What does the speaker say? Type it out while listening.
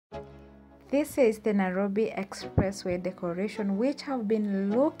This is the Nairobi Expressway decoration, which have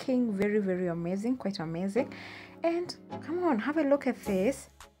been looking very amazing, quite amazing. And come on, have a look at this.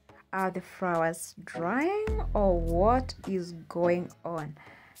 Are the flowers drying or what is going on?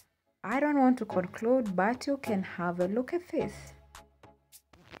 I don't want to conclude, but you can have a look at this.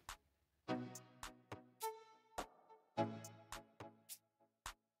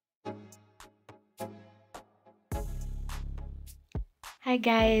 Hi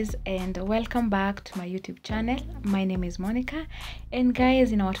guys, and welcome back to my YouTube channel. My name is Monica, and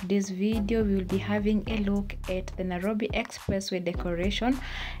guys, in our today's video we will be having a look at the Nairobi Expressway decoration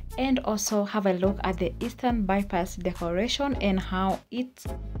and also have a look at the Eastern Bypass decoration and how it's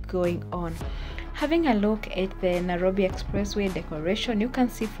going on. Having a look at the Nairobi Expressway decoration, you can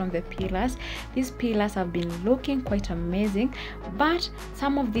see from the pillars, these pillars have been looking quite amazing, but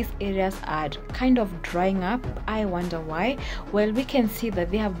some of these areas are kind of drying up. I wonder why. Well, we can see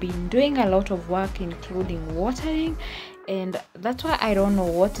that they have been doing a lot of work, including watering, and that's why I don't know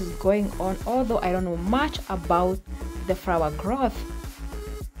what is going on, although I don't know much about the flower growth.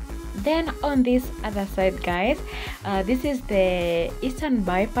 Then on this other side, guys, this is the Eastern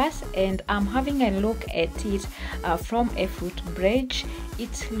Bypass, and I'm having a look at it from a footbridge.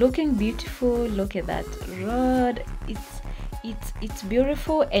 It's looking beautiful. Look at that road. It's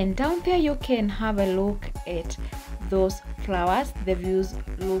beautiful, and down there you can have a look at those flowers. The views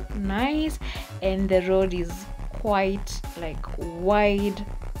look nice, and the road is quite like wide,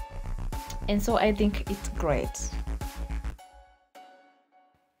 and so I think it's great.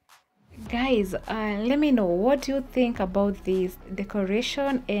 Guys, let me know what do you think about this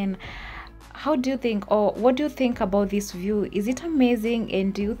decoration, and how do you think, or what do you think about this view? Is it amazing,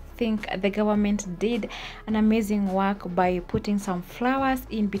 and do you think the government did an amazing work by putting some flowers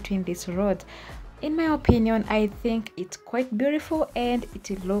in between this road? In my opinion, I think it's quite beautiful and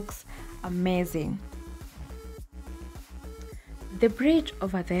it looks amazing. The bridge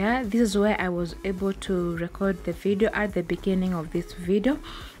over there, this is where I was able to record the video at the beginning of this video.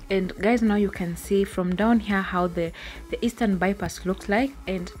 And guys, now you can see from down here how the Eastern Bypass looks like,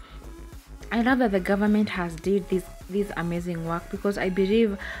 and I love that the government has did this amazing work, because I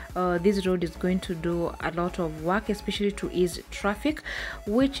believe this road is going to do a lot of work, especially to ease traffic,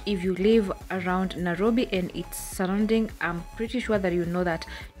 which if you live around Nairobi and its surrounding, I'm pretty sure that you know that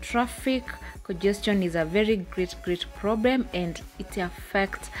traffic congestion is a very great problem, and it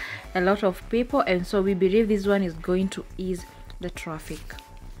affects a lot of people, and so we believe this one is going to ease the traffic.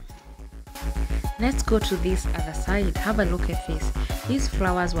 Let's go to this other side. Have a look at this. These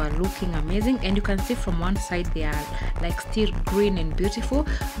flowers were looking amazing, and you can see from one side they are like still green and beautiful,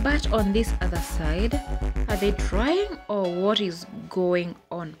 but on this other side, are they drying or what is going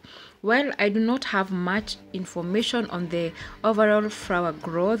on? Well, I do not have much information on the overall flower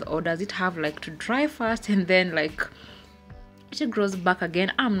growth, or does it have like to dry first and then like it grows back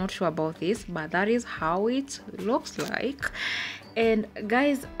again? I'm not sure about this, but that is how it looks like. And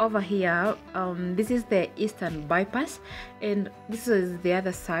guys, over here, this is the Eastern Bypass, and this is the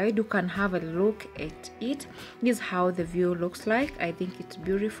other side. You can have a look at it. This is how the view looks like. I think it's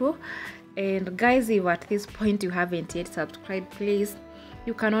beautiful. And guys, if at this point you haven't yet subscribed, please,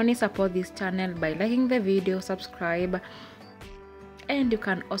 you can only support this channel by liking the video, subscribe, and you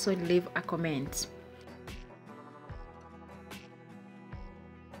can also leave a comment.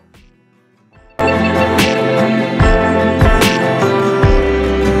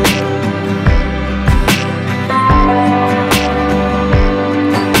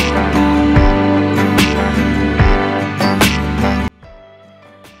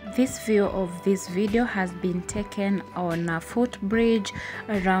 This view of this video has been taken on a footbridge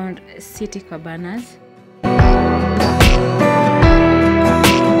around City Cabanas.